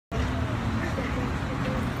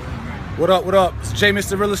What up, what up? It's Jay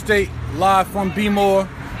Mr. Real Estate, live from B-More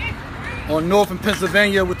on North in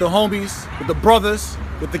Pennsylvania with the homies, with the brothers,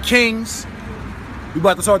 with the kings. We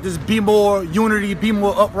about to start this B-More unity,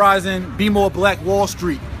 B-More uprising, B-More Black Wall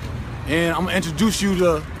Street. And I'm gonna introduce you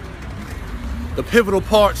to the pivotal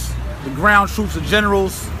parts, the ground troops, the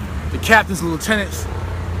generals, the captains, the lieutenants,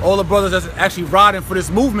 all the brothers that's actually riding for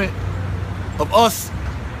this movement of us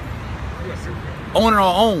owning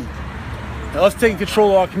our own, and us taking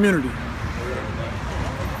control of our community.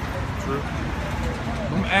 True.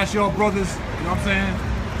 I'm gonna ask y'all brothers, you know what I'm saying?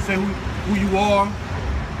 Say who you are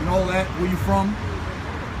and all that, where you from.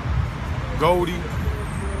 Goldie,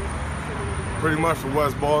 pretty much from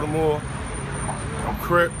West Baltimore. I'm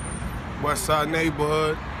Crip, West Side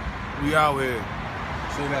neighborhood. We out here.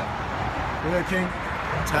 Say that. Go ahead, King.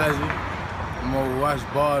 Tazzy, I'm over West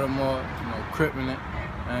Baltimore, you know, Crippin' it.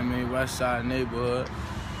 I mean, West Side neighborhood.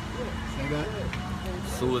 Say that.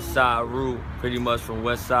 Suicide Route, pretty much from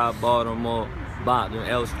West Side Baltimore, Boston,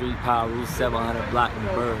 L Street, Power Route, 700 Block and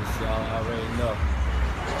Birds, y'all already know.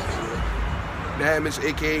 Damage,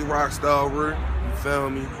 aka Rockstar Route, you feel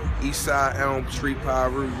me? East Side, Elm Street,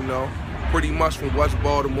 Power Route, you know. Pretty much from West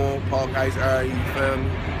Baltimore, Park Heights area, you feel me?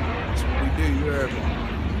 That's what we do, you heard me?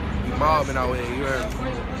 We mobbing out here, you heard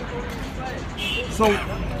me? So,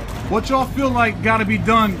 what y'all feel like gotta be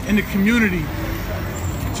done in the community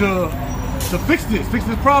to fix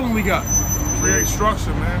this problem we got? Create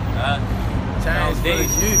structure, man. Change for the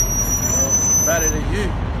youth, better than you.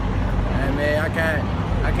 And man,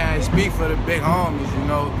 I can't speak for the big homies, you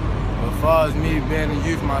know. But as far as me being a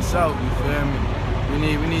youth myself, you feel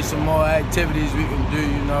me? We need some more activities we can do,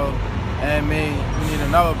 you know. And we need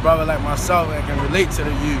another brother like myself that can relate to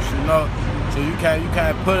the youth, you know. So you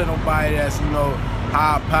can't put it nobody that's, you know,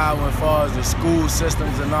 high power as far as the school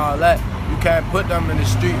systems and all that. You can't put them in the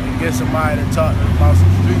street and get somebody to talk to them about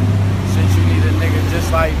some street. Since you need a nigga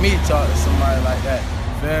just like me talk to somebody like that.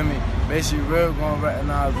 Feel me? Basically, real gonna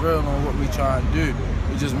recognize real on what we trying to do.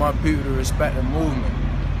 We just want people to respect the movement.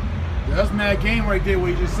 Yeah, that's mad game right there,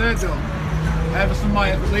 what you just said though. Having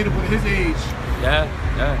somebody that's relatable to his age. Yeah,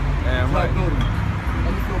 right. How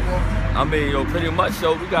you feel, bro? I mean, yo, pretty much,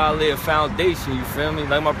 yo, we gotta lay a foundation, you feel me?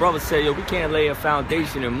 Like my brother said, yo, we can't lay a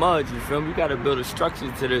foundation in mud, you feel me? We gotta build a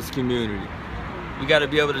structure to this community. We gotta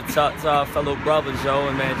be able to talk to our fellow brothers, yo,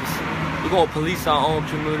 and man, we're gonna police our own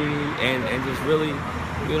community and just really,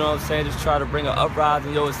 you know what I'm saying, just try to bring an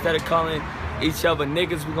uprising, yo. Instead of calling each other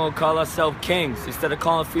niggas, we're gonna call ourselves kings. Instead of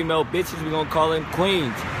calling female bitches, we're gonna call them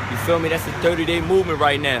queens. You feel me? That's a 30-day movement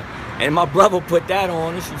right now. And my brother put that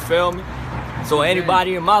on us, you feel me? So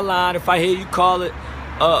anybody in my line, if I hear you call it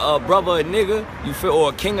a brother a nigga, you feel, or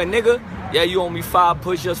a king a nigga, yeah, you owe me 5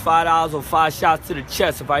 push-ups, $5, or 5 shots to the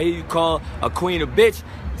chest. If I hear you call a queen a bitch,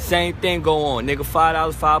 same thing go on, nigga.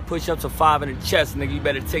 $5, 5 push-ups, or 5 in the chest, nigga. You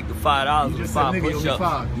better take the $5 or 5 push-ups.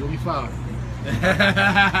 You owe me 5. You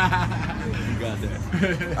got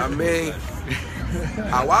that. I mean,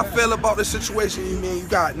 how I feel about the situation, you mean you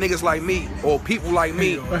got niggas like me or people like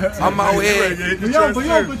me. I'm out here.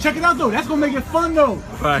 But check it out though. That's gonna make it fun though.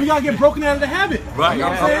 Right. We gotta get broken out of the habit. Right. You know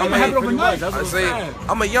what I'm saying? Habit overnight. I say,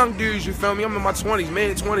 I'm a young dude, you feel me? I'm in my 20s,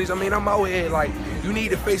 mid-20s. I mean, I'm out here like, you need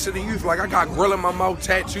the face of the youth. Like, I got grill in my mouth,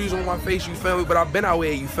 tattoos on my face, you feel me? But I've been out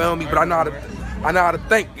here, you feel me? But I know how to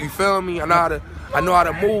think, you feel me? I know how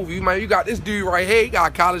to move. You got this dude right here, he got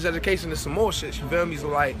a college education and some more shit, you feel me? So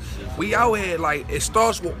like, we out here, like, it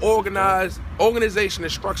starts with organization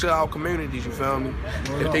and structure of our communities, you feel me?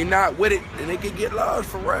 If they not with it, then they can get lost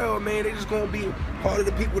for real, man. They just gonna be part of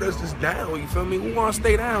the people that's just down, you feel me? We wanna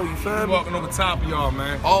stay down, you feel me? Walking over top of y'all,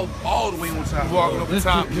 man. All the way on top. Walking over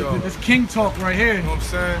top of y'all. This king talk right here. You know what I'm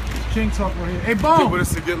saying? This king talk right here. Hey, Bone. People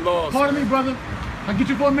that's to get lost. Pardon me, brother. I'll get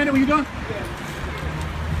you for a minute when you done.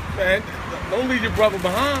 Man, don't leave your brother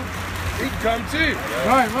behind. He can come too.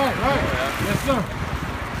 Right. Yes, sir.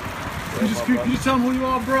 You just tell them who you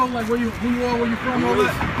are, bro? Like who you are, where you from, all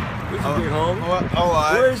that. Where's your big home?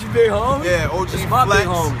 Where's your big home? Yeah, OG It's my Flex big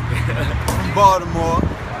home. from Baltimore.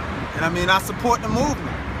 And I mean, I support the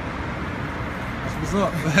movement. That's what's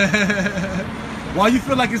up. Why you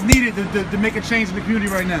feel like it's needed to make a change in the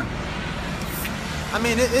community right now? I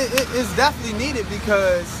mean, it's definitely needed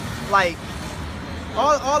because, like,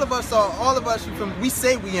 all of us, we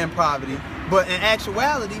say we in poverty, but in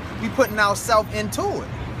actuality, we putting ourselves into it.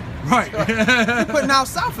 Right. We putting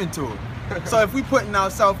ourselves into it. So if we putting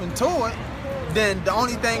ourselves into it, then the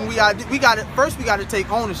only thing we got to take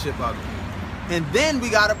ownership of it, and then we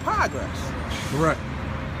got to progress. Correct.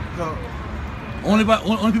 So only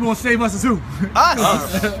people gonna save us is who?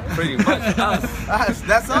 Us. Pretty much us.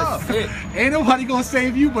 That's all. That's it. Ain't nobody gonna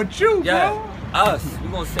save you but you, Yeah. bro. us.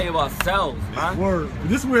 We're gonna save ourselves, man. Word.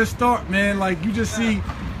 This is where it start, man. Like, you just see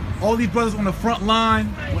all these brothers on the front line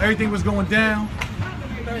when everything was going down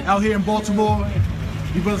out here in Baltimore.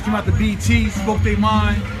 These brothers came out to BT, spoke their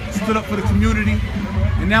mind, stood up for the community,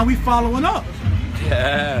 and now we following up.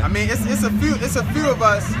 Yeah. I mean, it's a few of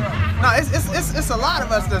us. No, it's a lot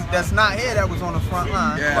of us that's not here that was on the front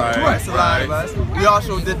line. Yeah, right. It's a lot of us. We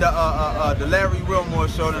also did the Larry Wilmore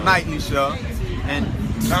show, the nightly show, and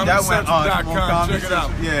that went on. Check it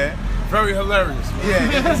out. Yeah. Very hilarious.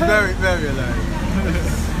 Yeah, it's very, very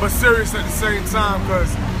hilarious. But serious at the same time,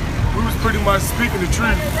 because we was pretty much speaking the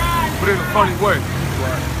truth, but in a funny way.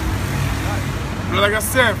 But like I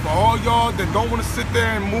said, for all y'all that don't want to sit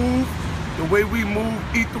there and move the way we move,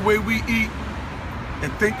 eat the way we eat,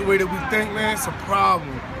 and think the way that we think, man, it's a problem.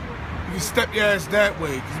 You can step your ass that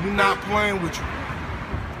way, because we're not playing with you.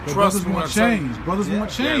 But Trust brothers me. want change. Brothers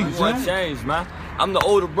want change. We want change, man. I'm the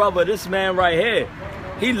older brother of this man right here.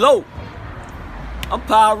 He low. I'm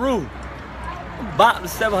Pyru. I'm bottom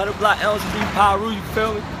 700 block Elm Street, Pyru, you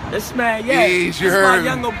feel me? This man, Yes, you this heard my me.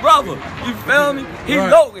 younger brother. You feel me? He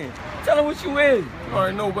Logan. Tell him what you is. You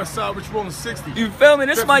already know West Side Rich rolling 60. You feel me?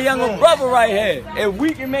 This is my younger brother right here. And we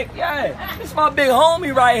can make, this my big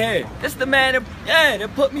homie right here. This the man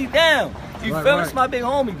that put me down. You feel me? This my big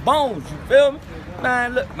homie, Bones. You feel me?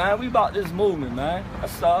 Man, look, man, we about this movement, man.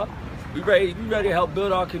 That's all. We ready to help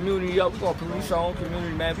build our community up. We gonna police our own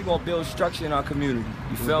community, man. We gonna build structure in our community.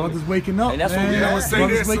 You feel me? Brothers waking up, And that's man. what we I'm gonna gonna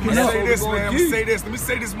say this, man. I'm gonna say this. Let me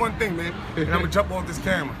say this one thing, man. And I'm gonna jump off this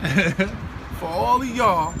camera. For all of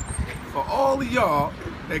y'all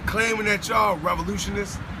that claiming that y'all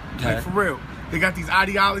revolutionists, like for real, they got these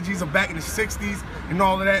ideologies of back in the 60s and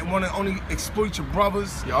all of that, and want to only exploit your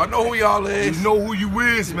brothers. Y'all know who y'all is. You know who you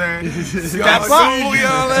is, man. Y'all Step know up. who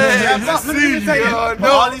y'all is. Let me tell you, Y'all for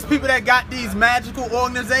know. all these people that got these magical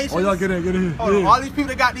organizations. Oh, y'all get in. Hold on, all these people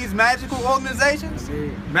that got these magical organizations,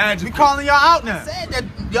 Magic. we calling y'all out now.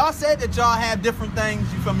 Y'all said that y'all have different things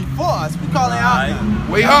for me for us. We calling y'all out now.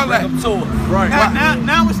 Where y'all at? Right.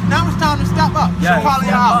 Now it's time to step up. So calling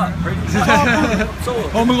y'all out.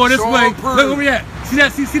 Oh, I'm gonna go this Show way. proof. Look where we at. See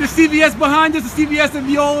the CVS behind us? The CVS that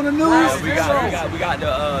be all on the news? We got the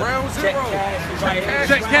Ground check zero. cash right here.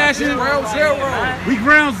 Check cash in. Ground zero. We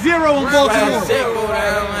ground zero in Baltimore. zero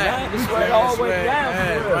down, This way all the way down.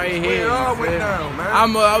 Man, for real. right here. It all went feel me? down, man.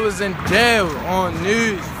 I was in jail on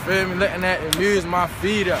news, feel me? Looking at the news, my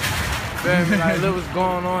feet up. Feel me? Like, look what's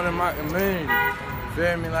going on in my community.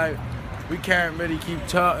 Feel me? Like, we can't really keep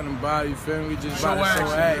talking about it, you feel me? We just about to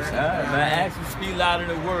show action. Man, actions speak louder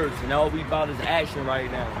than words, and all we about is action right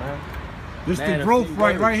now, man. This Man, the growth a few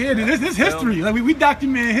right words. here. This history. Like we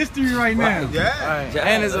document history right now. Yeah. Right.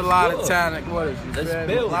 And there's a let's lot build. of talent. What is it? Let's A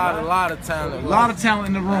build, lot of talent. A lot of talent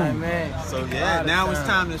in the room. Man. So yeah, now it's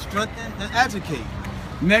time to strengthen and educate.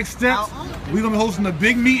 Next steps, we're gonna be hosting a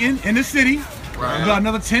big meeting in the city. We got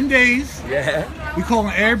another 10 days. Yeah, We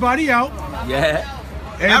calling everybody out. yeah.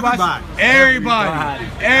 Everybody.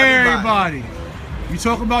 You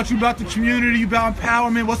talk about the community, you about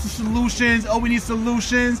empowerment. What's the solutions? Oh, we need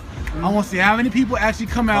solutions. I want to see how many people actually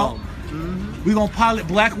come out. We're gonna pilot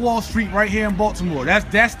Black Wall Street right here in Baltimore.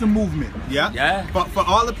 That's the movement. Yeah. Yeah. But for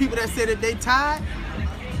all the people that say that they tired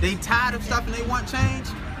of stuff and they want change,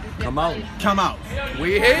 Come out. come out.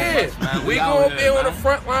 We here. Man, We out gonna be here, on the man.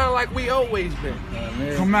 front line like we always been.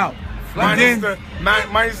 Come out. And then,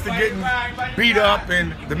 Minus the getting beat up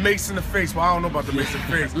and the mace in the face. Well, I don't know about the mace in the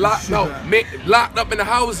face. Locked up in the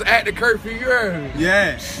house at the curfew. You heard me?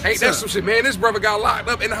 Yeah. Ain't that some shit, man? This brother got locked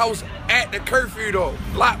up in the house at the curfew, though.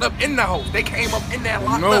 Locked up in the house. They came up in there,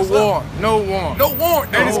 locked No us up. warrant. No warrant. No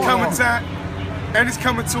warrant. And it's No coming warrant. time. And it's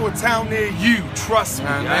coming to a town near you. Trust me.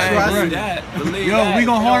 Man, Believe that. Believe yo, that. we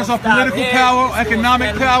gonna It harness don't our stop political here. power, It's gonna economic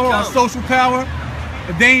steadily power, our come. social power.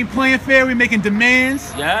 If they ain't playing fair, we making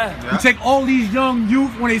demands. Yeah. We take all these young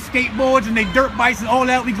youth when they skateboards and they dirt bikes and all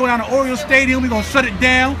that. We go down to Oriole Stadium. We gonna shut it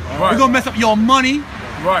down. Right. We gonna mess up your money.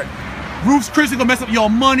 Right. Roofs Crips gonna mess up your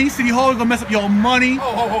money. City Hall we gonna mess up your money.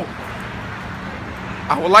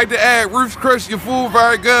 I would like to add, Ruth's Chris, your food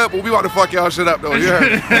very good, but we about to fuck y'all shit up, though. You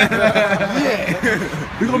heard me?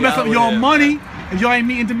 We gonna mess up out your here, money if y'all ain't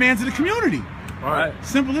meeting demands of the community. Right.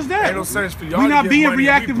 Simple as that. Ain't no sense for y'all We're to not get being money and we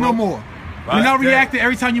reactive no broke. more. We're not Yeah. reacting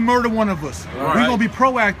every time you murder one of us. We're gonna be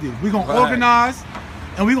proactive. We're gonna organize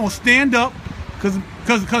and we're gonna stand up cause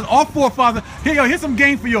our forefathers, here's some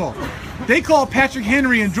game for y'all. They call Patrick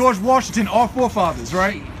Henry and George Washington our forefathers,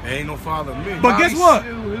 right? Ain't no father in me. But guess what?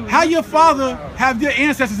 How your father have their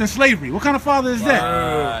ancestors in slavery? What kind of father is that?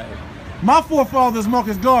 Right. My forefathers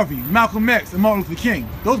Marcus Garvey, Malcolm X, and Martin Luther King.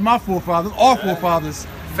 Those are my forefathers, our forefathers.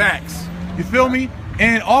 Facts. You feel me?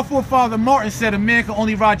 And our forefather Martin said a man can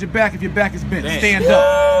only ride your back if your back is bent. Stand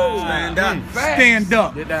up. Stand up. Stand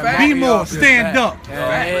up. Be more. Stand up.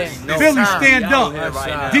 Philly, stand up.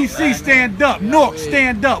 DC, stand up. Newark,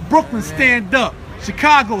 stand up. Brooklyn, stand up.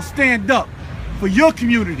 Chicago, stand up for your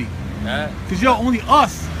community. Because only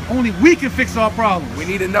us, only we can fix our problems. We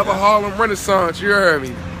need another Harlem Renaissance, you heard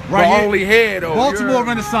me. Right but here. only head though. Baltimore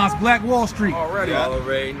Renaissance, Black Wall Street. Already.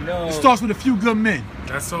 Already know. It starts with a few good men.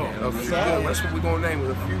 That's all. That's what we're gonna name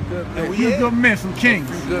it. A few good men. A few good men, some kings.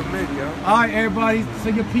 A few good men, yo. All right, everybody,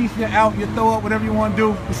 say your piece, your out, your throw up, whatever you want to do.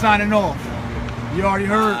 We're signing off. You already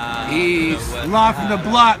heard. Peace. Live from the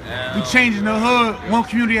block. We changing the hood, one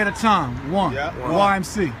community at a time. One.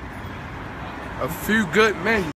 YMC. A few good men.